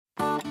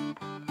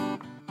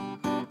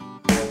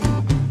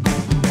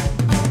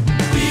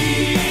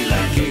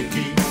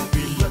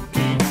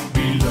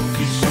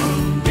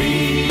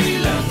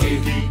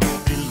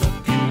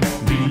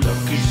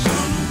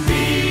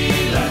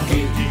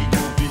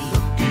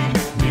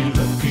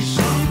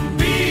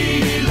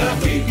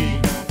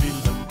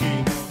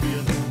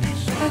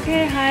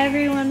Hi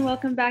everyone,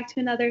 welcome back to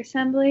another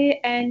assembly,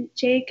 and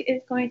Jake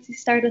is going to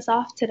start us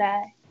off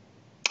today.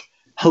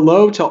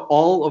 Hello to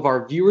all of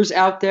our viewers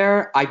out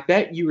there. I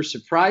bet you were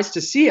surprised to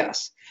see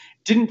us.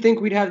 Didn't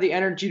think we'd have the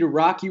energy to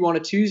rock you on a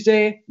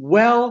Tuesday?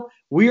 Well,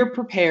 we're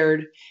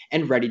prepared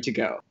and ready to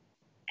go.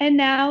 And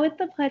now with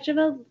the Pledge of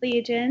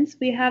Allegiance,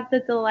 we have the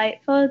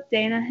delightful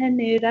Dana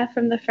Hanuda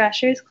from the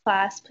Freshers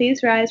class.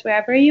 Please rise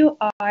wherever you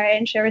are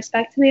and show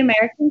respect to the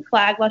American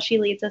flag while she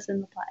leads us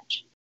in the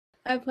pledge.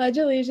 I pledge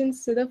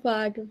allegiance to the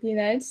flag of the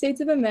United States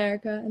of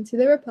America and to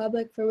the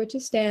republic for which it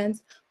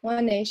stands,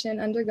 one nation,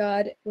 under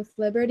God, with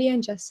liberty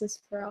and justice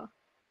for all.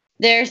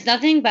 There's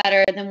nothing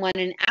better than when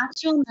an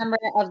actual member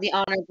of the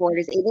honor board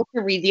is able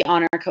to read the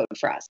honor code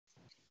for us.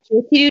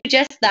 Here to do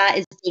just that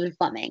is David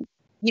Fleming.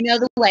 You know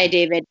the way,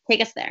 David. Take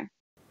us there.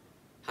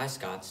 Hi,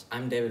 Scots.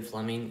 I'm David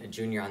Fleming, a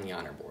junior on the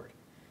honor board.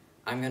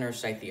 I'm going to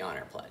recite the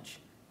honor pledge.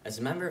 As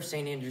a member of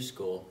St. Andrew's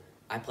School,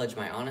 I pledge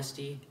my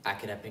honesty,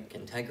 academic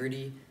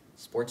integrity,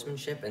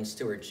 sportsmanship, and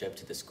stewardship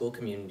to the school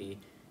community,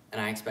 and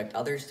I expect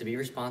others to be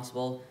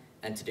responsible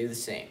and to do the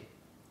same.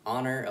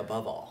 Honor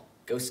above all.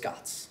 Go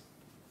Scots.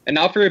 And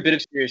now for a bit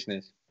of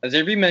seriousness. As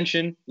Avery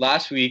mentioned,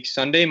 last week,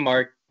 Sunday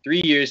marked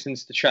 3 years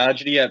since the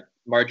tragedy at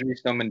Marjorie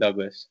Stoneman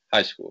Douglas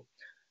High School.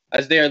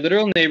 As they are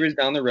literal neighbors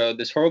down the road,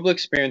 this horrible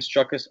experience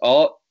struck us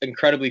all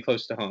incredibly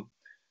close to home.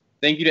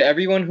 Thank you to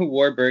everyone who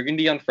wore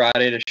burgundy on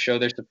Friday to show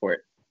their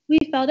support. We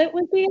felt it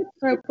would be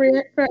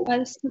appropriate for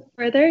us to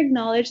further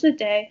acknowledge the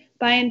day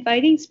by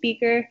inviting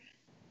speaker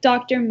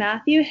Dr.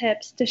 Matthew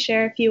Hips to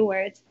share a few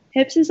words.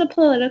 Hips is a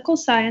political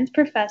science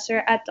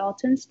professor at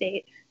Dalton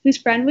State whose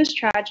friend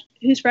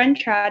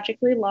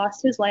tragically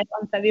lost his life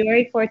on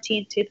February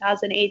 14,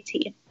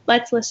 2018.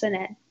 Let's listen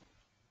in.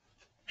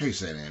 Hey,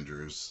 St.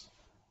 Andrews.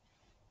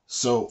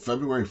 So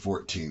February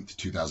 14th,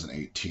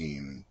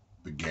 2018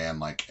 began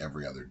like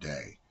every other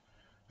day.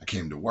 I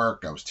came to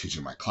work, I was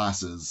teaching my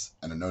classes,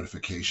 and a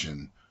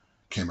notification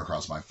came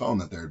across my phone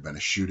that there had been a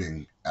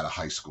shooting at a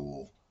high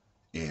school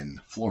in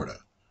Florida.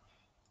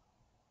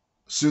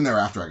 Soon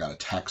thereafter, I got a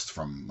text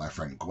from my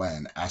friend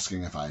Gwen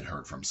asking if I had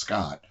heard from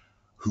Scott,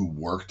 who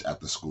worked at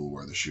the school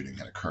where the shooting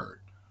had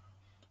occurred.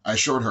 I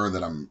assured her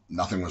that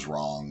nothing was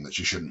wrong, that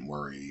she shouldn't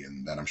worry,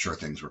 and that I'm sure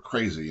things were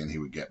crazy and he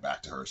would get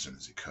back to her as soon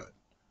as he could.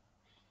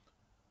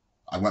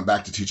 I went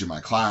back to teaching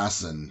my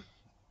class, and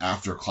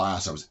after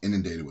class, I was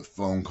inundated with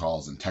phone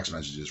calls and text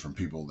messages from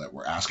people that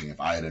were asking if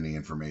I had any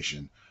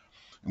information,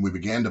 and we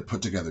began to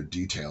put together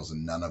details,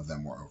 and none of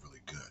them were overly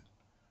good.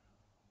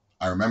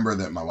 I remember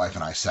that my wife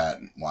and I sat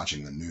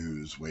watching the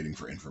news, waiting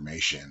for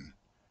information,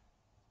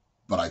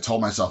 but I told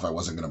myself I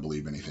wasn't going to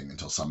believe anything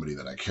until somebody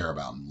that I care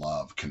about and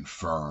love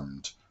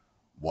confirmed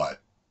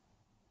what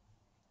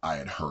I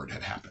had heard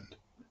had happened.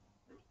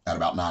 At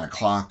about 9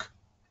 o'clock,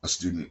 a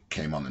student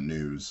came on the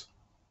news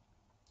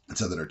and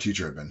said that her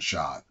teacher had been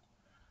shot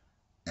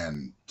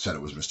and said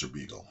it was Mr.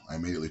 Beagle. I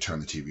immediately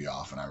turned the TV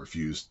off and I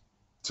refused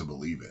to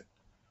believe it.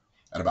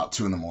 At about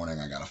 2 in the morning,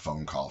 I got a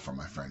phone call from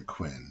my friend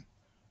Quinn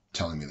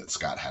telling me that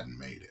Scott hadn't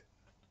made it.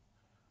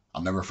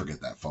 I'll never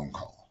forget that phone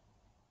call.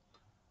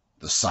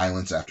 The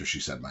silence after she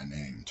said my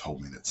name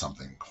told me that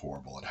something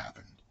horrible had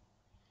happened.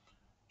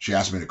 She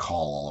asked me to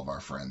call all of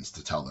our friends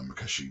to tell them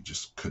because she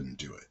just couldn't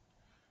do it.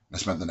 And I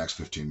spent the next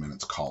 15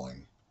 minutes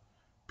calling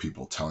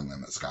people, telling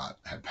them that Scott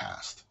had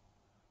passed.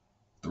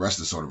 The rest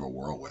is sort of a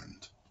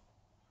whirlwind.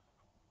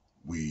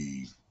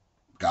 We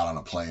got on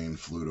a plane,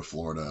 flew to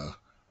Florida,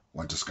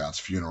 went to Scott's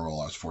funeral.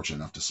 I was fortunate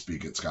enough to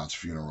speak at Scott's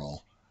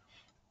funeral.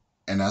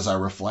 And as I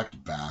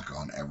reflect back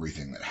on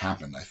everything that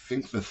happened, I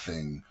think the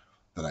thing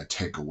that I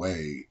take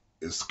away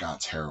is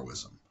Scott's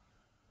heroism.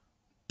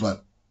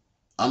 But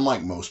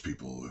unlike most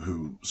people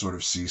who sort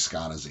of see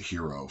Scott as a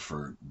hero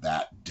for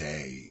that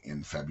day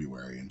in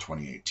February in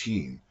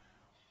 2018,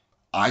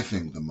 I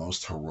think the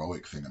most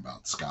heroic thing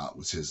about Scott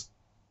was his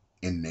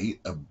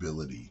innate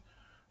ability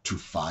to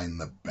find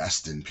the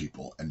best in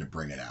people and to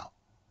bring it out.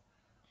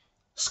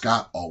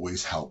 Scott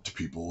always helped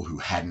people who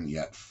hadn't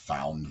yet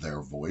found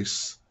their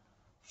voice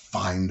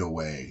find a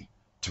way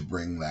to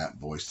bring that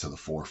voice to the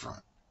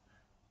forefront.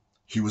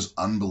 He was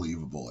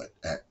unbelievable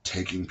at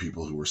taking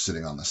people who were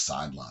sitting on the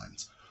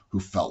sidelines, who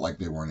felt like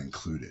they weren't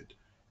included,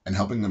 and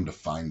helping them to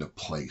find a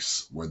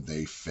place where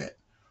they fit,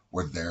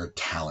 where their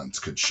talents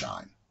could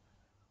shine.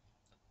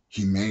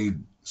 He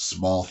made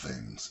small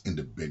things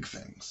into big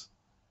things.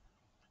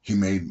 He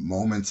made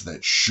moments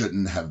that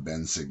shouldn't have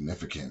been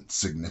significant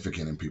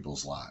in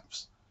people's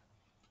lives.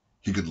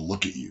 He could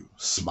look at you,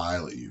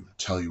 smile at you,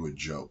 tell you a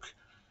joke,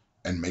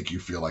 and make you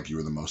feel like you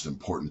were the most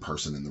important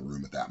person in the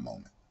room at that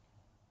moment.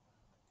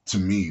 To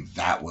me,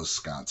 that was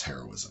Scott's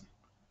heroism.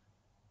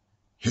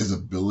 His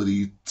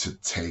ability to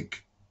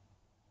take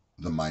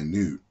the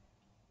minute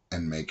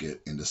and make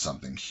it into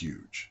something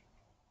huge.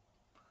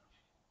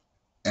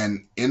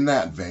 And in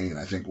that vein,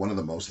 I think one of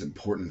the most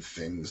important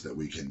things that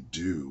we can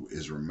do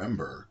is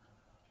remember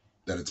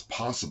that it's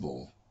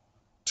possible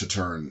to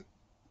turn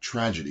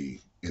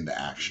tragedy into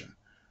action.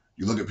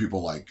 You look at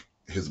people like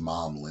his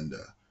mom,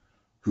 Linda,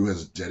 who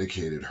has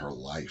dedicated her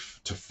life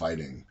to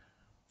fighting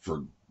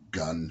for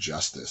gun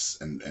justice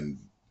and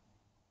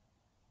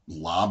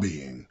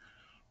lobbying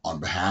on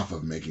behalf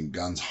of making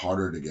guns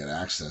harder to get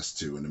access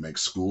to and to make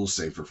schools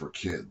safer for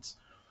kids.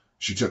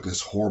 She took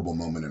this horrible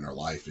moment in her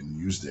life and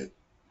used it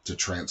to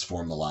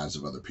transform the lives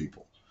of other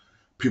people.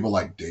 People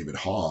like David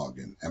Hogg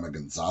and Emma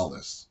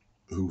Gonzalez,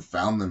 who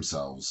found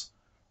themselves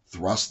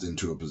thrust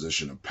into a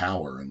position of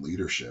power and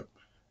leadership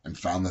and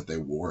found that they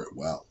wore it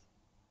well.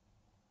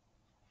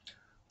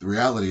 The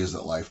reality is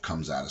that life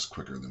comes at us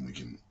quicker than we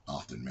can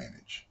often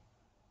manage.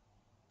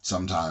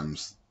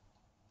 Sometimes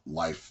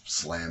life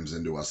slams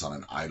into us on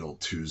an idle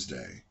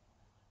Tuesday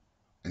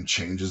and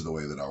changes the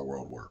way that our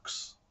world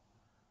works.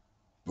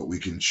 But we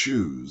can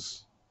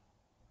choose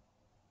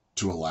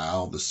to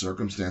allow the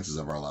circumstances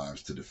of our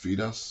lives to defeat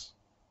us,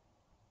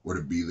 or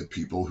to be the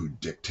people who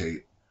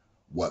dictate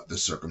what the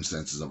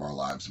circumstances of our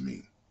lives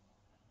mean.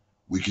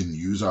 We can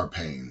use our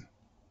pain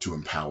to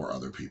empower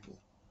other people.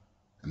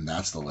 And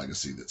that's the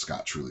legacy that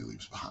Scott truly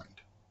leaves behind.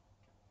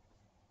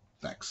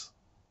 Thanks.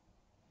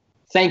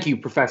 Thank you,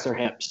 Professor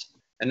Hips.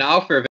 And now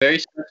for a very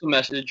special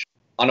message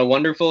on a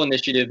wonderful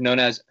initiative known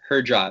as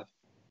Her Drive.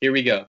 Here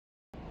we go.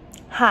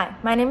 Hi,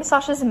 my name is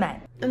Sasha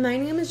Zemet. And my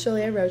name is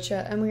Julia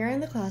Rocha, and we are in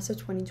the class of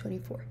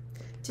 2024.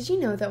 Did you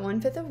know that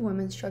 1/5 of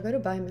women struggle to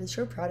buy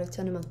menstrual products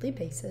on a monthly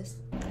basis?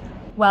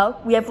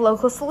 Well, we have a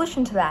local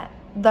solution to that,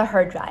 the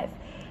Her Drive.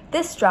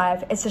 This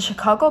drive is a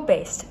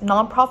Chicago-based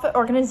nonprofit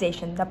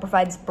organization that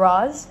provides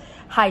bras,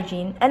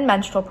 hygiene, and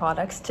menstrual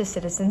products to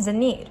citizens in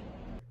need.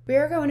 We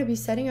are going to be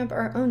setting up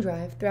our own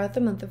drive throughout the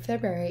month of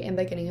February and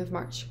beginning of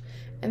March.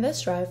 In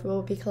this drive, we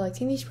will be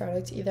collecting these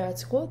products either at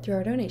school through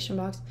our donation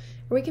box,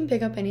 or we can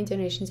pick up any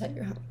donations at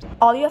your home.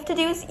 All you have to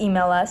do is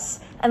email us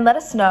and let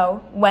us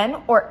know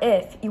when or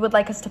if you would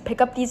like us to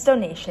pick up these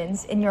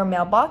donations in your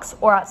mailbox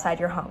or outside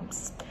your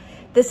homes.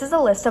 This is a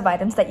list of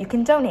items that you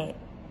can donate.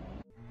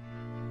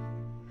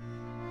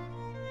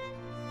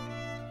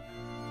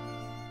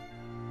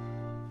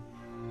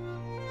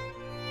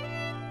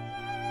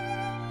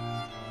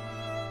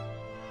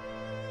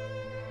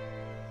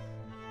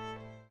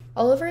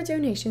 All of our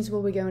donations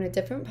will be going to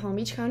different Palm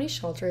Beach County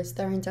shelters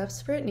that are in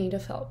desperate need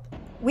of help.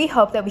 We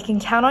hope that we can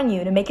count on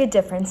you to make a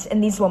difference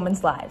in these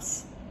women's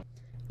lives.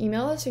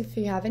 Email us if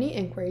you have any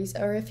inquiries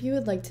or if you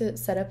would like to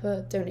set up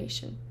a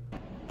donation.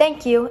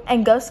 Thank you,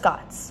 and go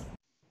Scots!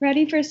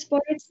 Ready for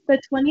sports? The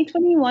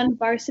 2021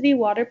 varsity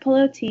water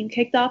polo team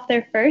kicked off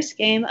their first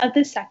game of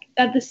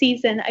the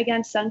season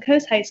against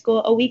Suncoast High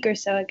School a week or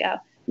so ago,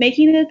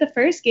 making it the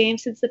first game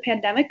since the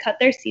pandemic cut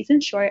their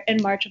season short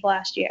in March of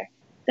last year.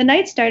 The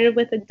night started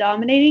with a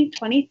dominating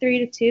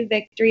 23-2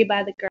 victory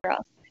by the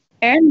girls.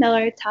 Erin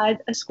Miller tied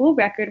a school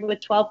record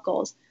with 12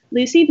 goals.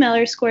 Lucy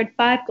Miller scored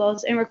 5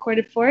 goals and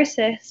recorded 4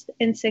 assists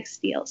and 6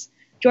 steals.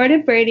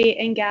 Jordan Brady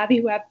and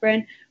Gabby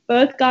Webbrun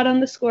both got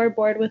on the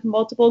scoreboard with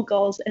multiple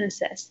goals and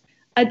assists.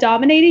 A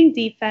dominating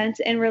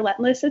defense and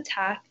relentless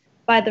attack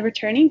by the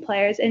returning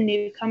players and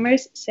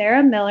newcomers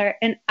Sarah Miller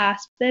and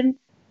Aspen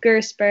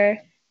Gersper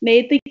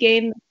made the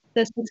game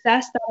the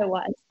success that it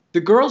was. The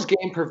girls'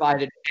 game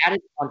provided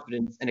added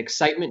confidence and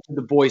excitement to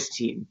the boys'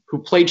 team,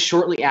 who played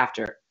shortly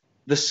after.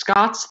 The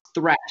Scots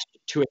thrashed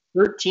to a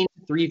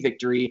 13-3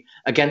 victory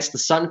against the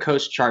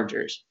Suncoast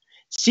Chargers.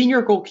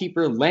 Senior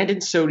goalkeeper Landon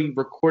Sodi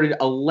recorded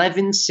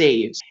 11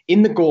 saves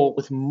in the goal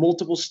with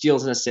multiple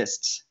steals and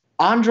assists.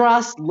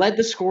 Andras led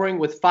the scoring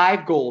with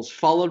 5 goals,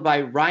 followed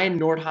by Ryan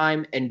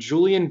Nordheim and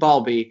Julian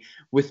Balby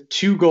with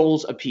 2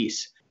 goals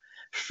apiece.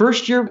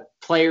 First-year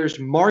players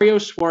Mario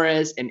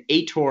Suarez and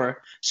Aitor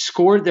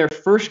scored their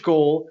first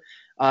goal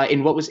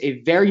in what was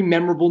a very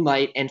memorable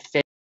night and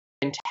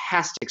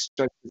fantastic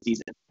start to the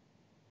season.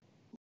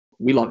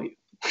 We love you.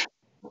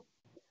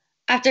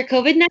 After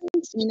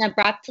COVID-19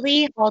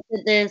 abruptly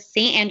halted the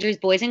St. Andrews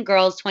Boys and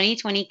Girls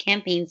 2020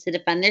 campaigns to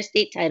defend their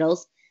state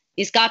titles,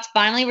 the Scots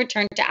finally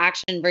returned to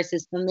action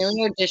versus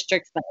familiar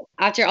district foes.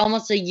 After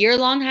almost a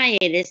year-long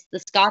hiatus, the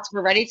Scots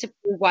were ready to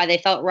prove why they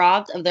felt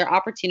robbed of their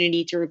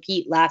opportunity to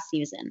repeat last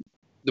season.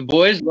 The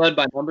boys, led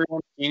by number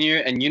 1 senior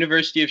and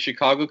University of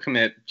Chicago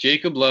commit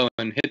Jacob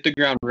Lowen, hit the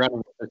ground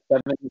running with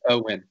a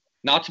 7-0 win.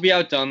 Not to be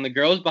outdone, the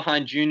girls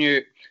behind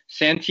junior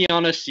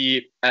Santiana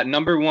C at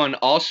number 1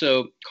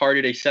 also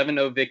carded a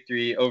 7-0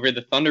 victory over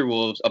the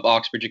Thunderwolves of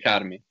Oxbridge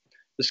Academy.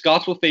 The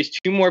Scots will face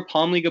 2 more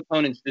Palm League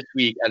opponents this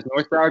week as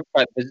North Broward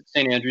Prep visits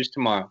St. Andrews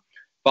tomorrow,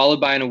 followed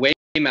by an away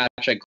match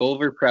at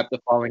Culver Prep the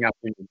following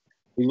afternoon.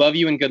 We love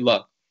you and good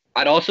luck.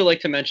 I'd also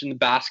like to mention the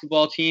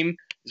basketball team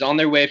is on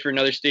their way for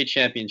another state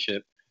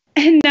championship.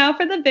 And now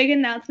for the big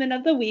announcement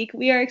of the week.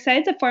 We are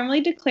excited to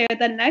formally declare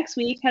that next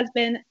week has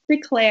been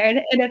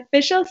declared an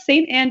official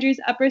St. Andrews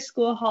Upper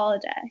School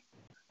holiday.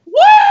 Woo!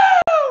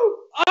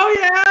 Oh,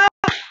 yeah!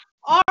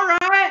 All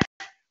right.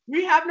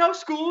 We have no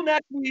school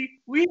next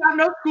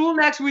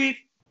week.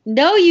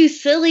 No, you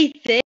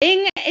silly thing.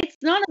 It's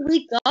not a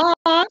week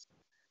off,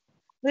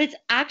 but it's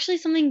actually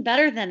something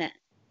better than it.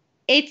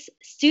 It's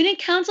Student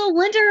Council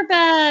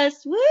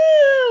Winterfest.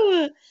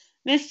 Woo!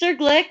 Mr.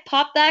 Glick,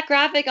 pop that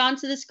graphic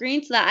onto the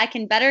screen so that I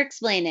can better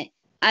explain it.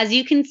 As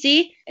you can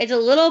see, it's a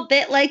little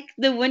bit like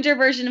the winter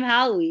version of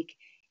Halloween.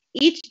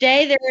 Each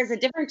day there is a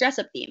different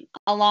dress-up theme,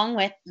 along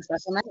with a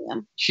special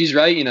menu. She's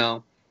right, you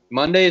know.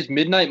 Monday is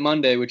Midnight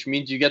Monday, which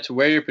means you get to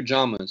wear your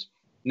pajamas.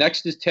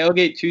 Next is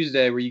Tailgate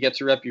Tuesday, where you get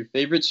to rep your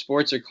favorite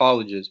sports or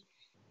colleges.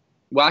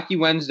 Wacky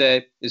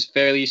Wednesday is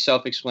fairly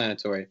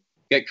self-explanatory.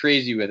 Get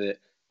crazy with it.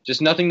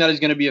 Just nothing that is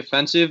going to be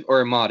offensive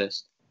or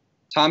immodest.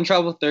 Time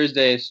Travel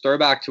Thursday is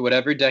throwback to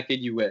whatever decade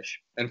you wish.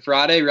 And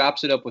Friday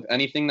wraps it up with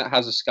anything that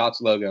has a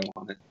Scots logo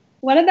on it.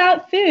 What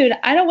about food?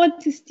 I don't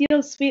want to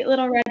steal Sweet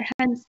Little Red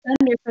Hen's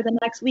thunder for the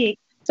next week.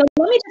 So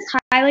let me just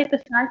highlight the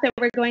fact that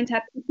we're going to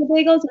have pizza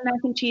bagels and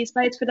mac and cheese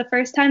bites for the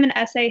first time in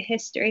SA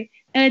history,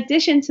 in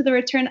addition to the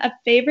return of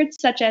favorites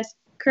such as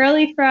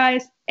curly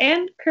fries,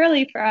 and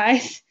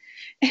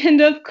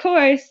of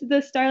course,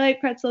 the Starlight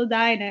Pretzel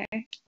Diner.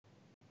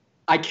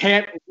 I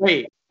can't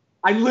wait.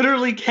 I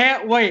literally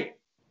can't wait.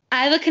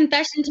 I have a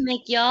confession to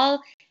make, y'all.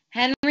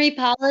 Henry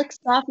Pollock,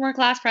 sophomore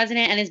class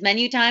president, and his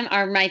menu time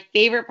are my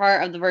favorite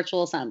part of the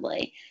virtual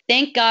assembly.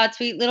 Thank God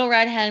Sweet Little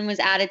Red Hen was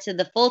added to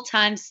the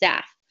full-time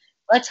staff.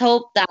 Let's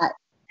hope that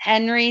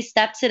Henry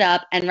steps it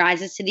up and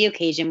rises to the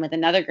occasion with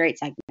another great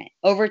segment.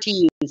 Over to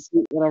you,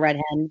 Sweet Little Red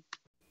Hen.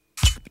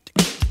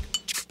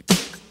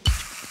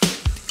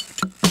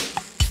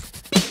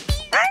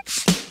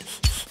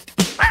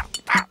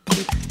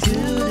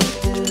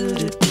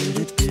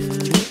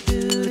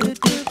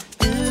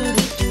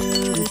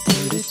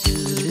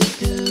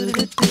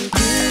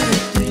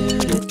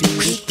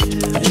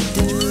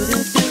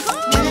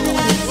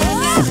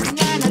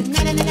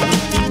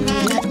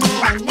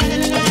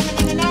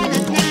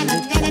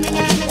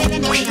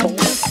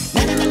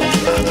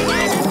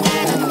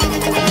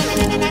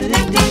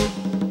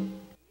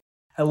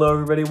 Hello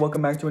everybody,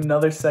 welcome back to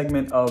another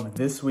segment of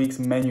this week's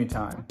menu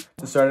time.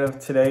 To start off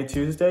today,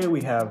 Tuesday,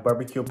 we have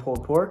barbecue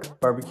pulled pork,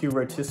 barbecue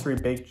rotisserie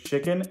baked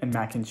chicken, and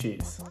mac and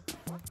cheese.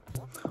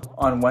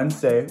 On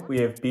Wednesday, we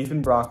have beef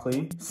and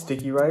broccoli,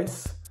 sticky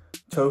rice,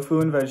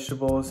 tofu and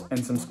vegetables,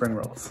 and some spring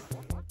rolls.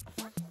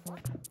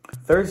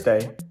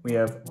 Thursday, we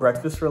have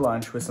breakfast for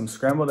lunch with some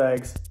scrambled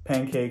eggs,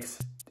 pancakes,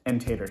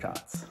 and tater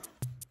tots.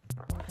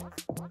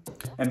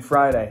 And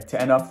Friday,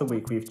 to end off the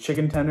week, we have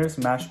chicken tenders,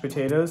 mashed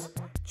potatoes,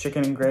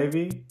 chicken and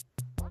gravy,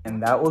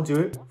 and that will do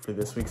it for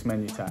this week's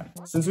menu time.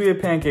 Since we have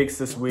pancakes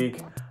this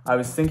week, I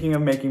was thinking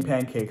of making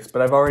pancakes,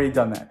 but I've already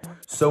done that.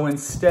 So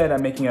instead,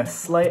 I'm making a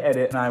slight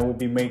edit and I will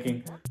be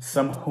making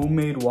some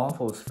homemade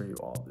waffles for you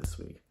all this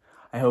week.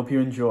 I hope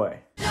you enjoy.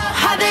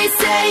 How they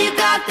say you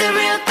got the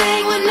real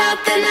thing when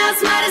nothing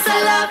else matters.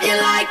 I love you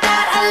like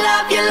that, I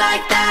love you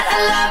like that, I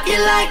love you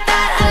like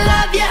that, I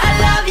love you, I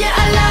love you,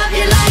 I love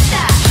you like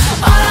that.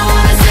 All I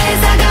wanna say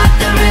is I got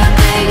the real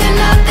thing and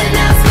nothing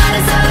else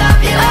matters. I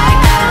love you like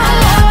that, I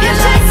love you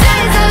like that,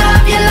 I love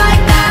you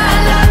like that,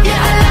 I love you,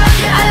 I love you,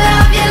 I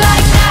love you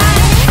like that.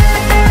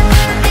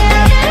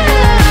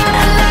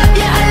 I love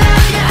you, I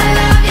love you, I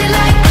love you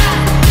like that.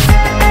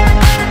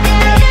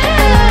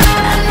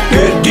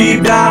 Get deep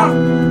down,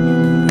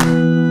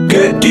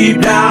 get deep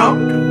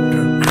down,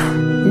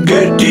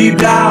 get deep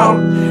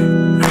down,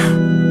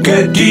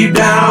 get deep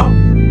down.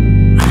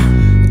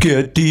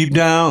 Get deep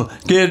down,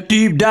 get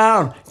deep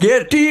down,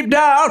 get deep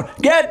down,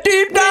 get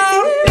deep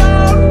down.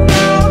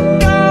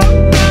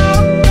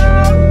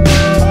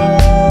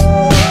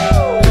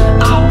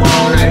 I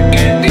wanna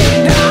get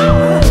deep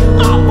down,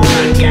 I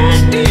wanna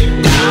get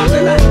deep down.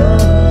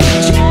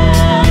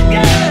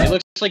 It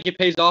looks like it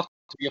pays off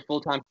to be a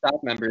full-time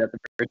staff member at the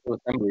virtual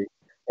assembly.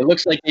 It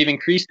looks like they've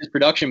increased his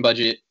production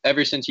budget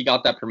ever since he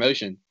got that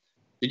promotion.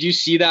 Did you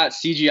see that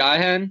CGI,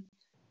 Hen?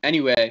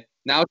 Anyway,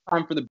 now it's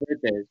time for the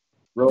birthdays.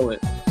 Roll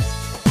it.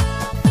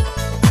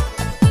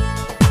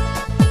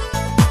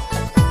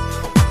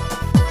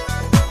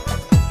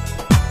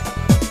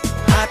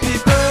 Happy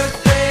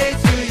birthday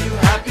to you,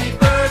 happy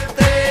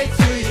birthday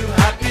to you,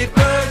 happy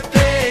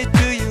birthday,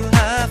 do you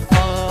have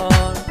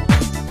fun?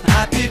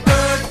 Happy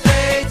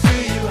birthday to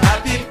you,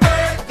 happy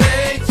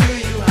birthday to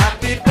you,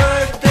 happy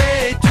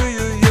birthday to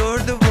you, you're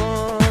the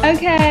one.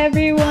 Okay,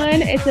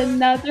 everyone, it's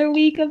another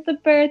week of the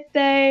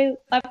birthday.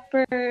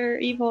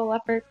 Evil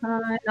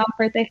leprechaun, not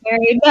birthday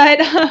fairy,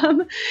 but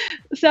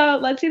so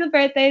let's see the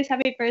birthdays.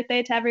 Happy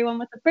birthday to everyone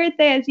with a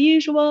birthday as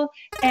usual,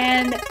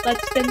 and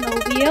let's spin the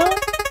wheel.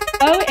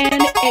 Oh,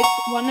 and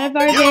it's one of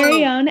our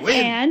very own,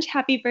 Ange.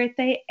 Happy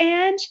birthday,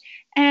 Ange.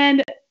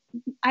 And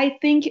I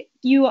think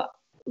you are,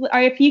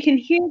 if you can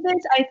hear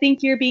this, I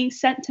think you're being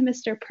sent to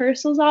Mr.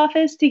 Purcell's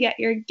office to get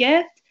your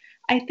gift.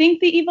 I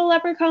think the evil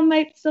leprechaun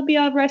might still be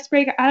on rest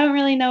break. I don't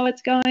really know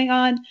what's going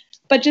on,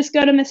 but just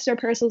go to Mr.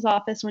 Purcell's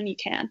office when you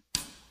can.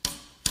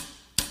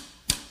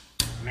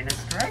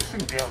 Administration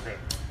building.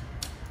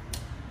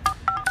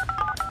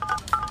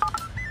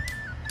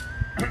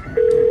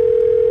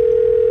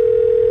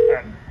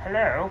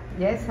 Hello?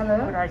 Yes,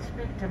 hello? Could I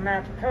speak to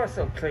Matt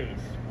Purcell, please?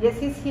 Yes,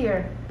 he's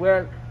here.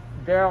 Well,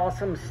 there are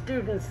some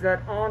students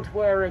that aren't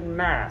wearing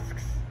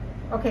masks.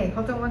 Okay,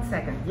 hold on 1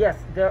 second. Yes,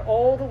 they're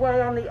all the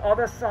way on the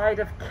other side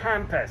of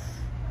campus.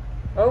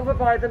 Over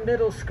by the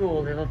middle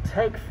school. It'll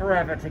take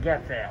forever to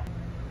get there.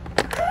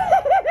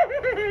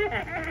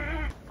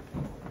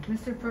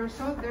 Mr.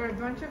 Purcell, there are a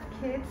bunch of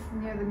kids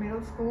near the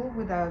middle school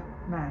without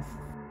masks.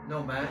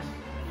 No mask?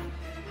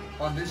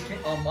 On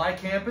my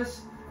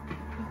campus?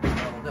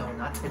 Oh no,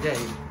 not today.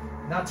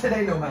 Not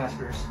today, no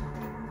maskers.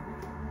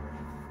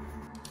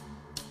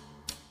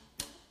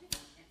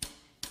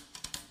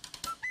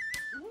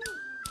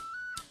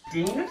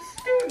 Dean of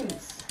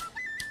Students.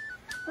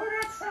 Oh,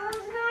 that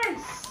sounds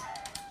nice.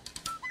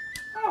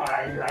 Oh,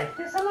 I like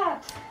this a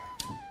lot.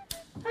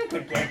 I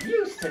could get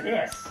used to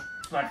this.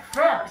 But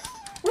first,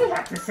 we'll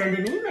have to send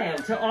an email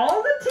to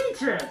all the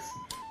teachers,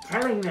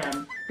 telling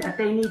them that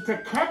they need to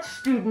catch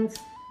students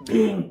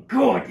being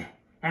good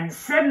and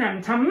send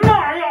them to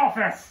my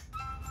office.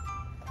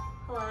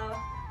 Hello.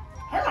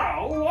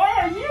 Hello, why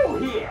are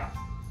you here?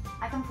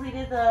 I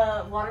completed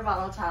the water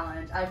bottle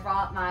challenge. I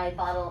brought my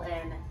bottle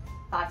in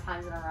 5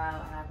 times in a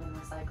row and I've been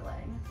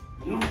recycling.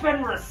 You've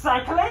been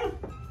recycling?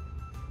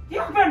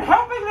 You've been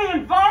helping the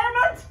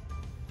environment?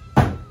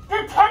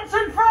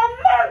 Detention for a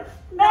month!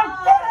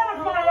 Now get out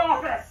of my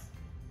office!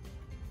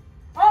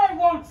 I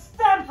won't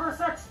stand for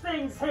such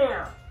things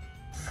here!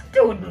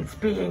 Students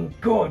being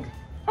good.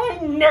 I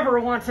never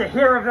want to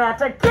hear of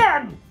that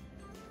again!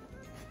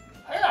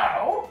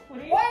 Hello?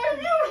 Why are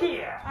you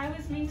here? I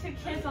was mean to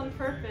kids on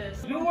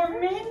purpose. You were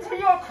mean to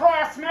your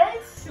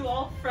classmates? To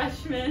all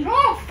freshmen.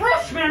 All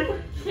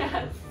freshmen?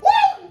 Yes.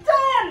 Well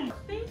done!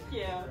 Thank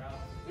you.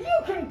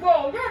 You can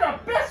go. You're the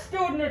best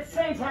student at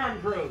St.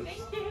 Andrews.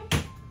 Thank you.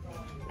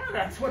 Now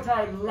that's what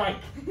I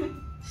like.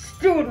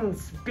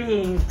 Students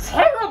being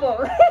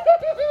terrible.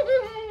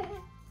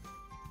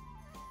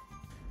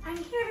 I'm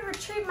here to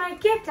retrieve my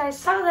gift. I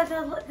saw that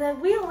the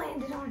wheel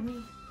landed on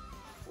me.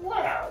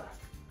 Well,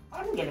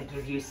 I'm gonna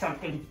give you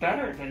something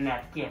better than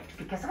that gift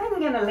because I'm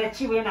gonna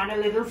let you in on a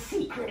little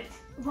secret.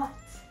 What?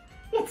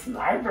 It's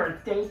my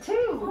birthday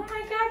too. Oh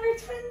my god, we're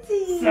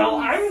twinsies. So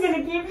I'm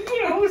gonna give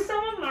you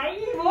some of my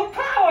evil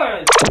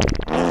powers.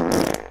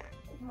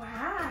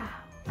 Wow.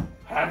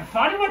 Have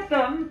fun with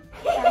them.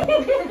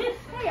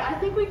 Hey, I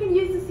think we can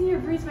use the senior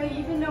breeze by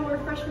even though we're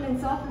freshmen and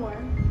sophomore.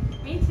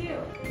 Me too.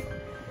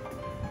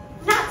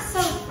 Not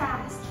so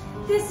fast.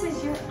 This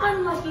is your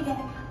unlucky day.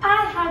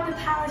 I have the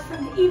powers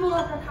from the evil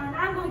leprechaun.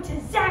 I'm going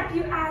to zap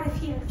you out of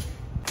here.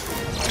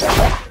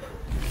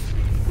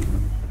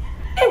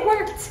 It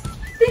worked.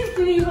 Thanks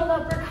to the evil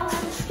leprechaun.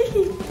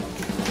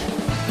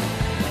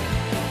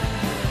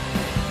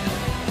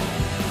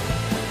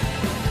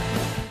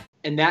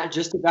 And that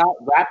just about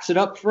wraps it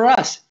up for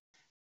us.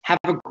 Have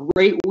a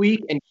great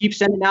week and keep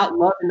sending out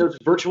love in those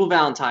virtual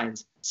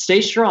Valentines.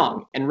 Stay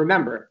strong and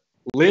remember,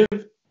 live,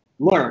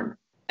 learn,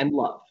 and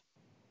love.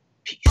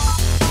 Peace.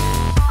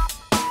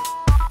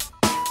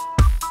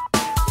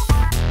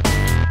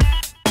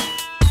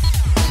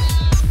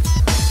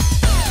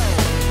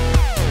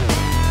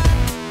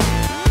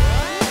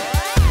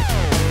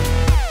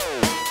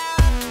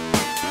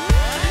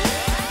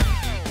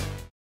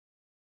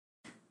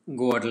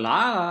 Good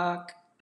luck.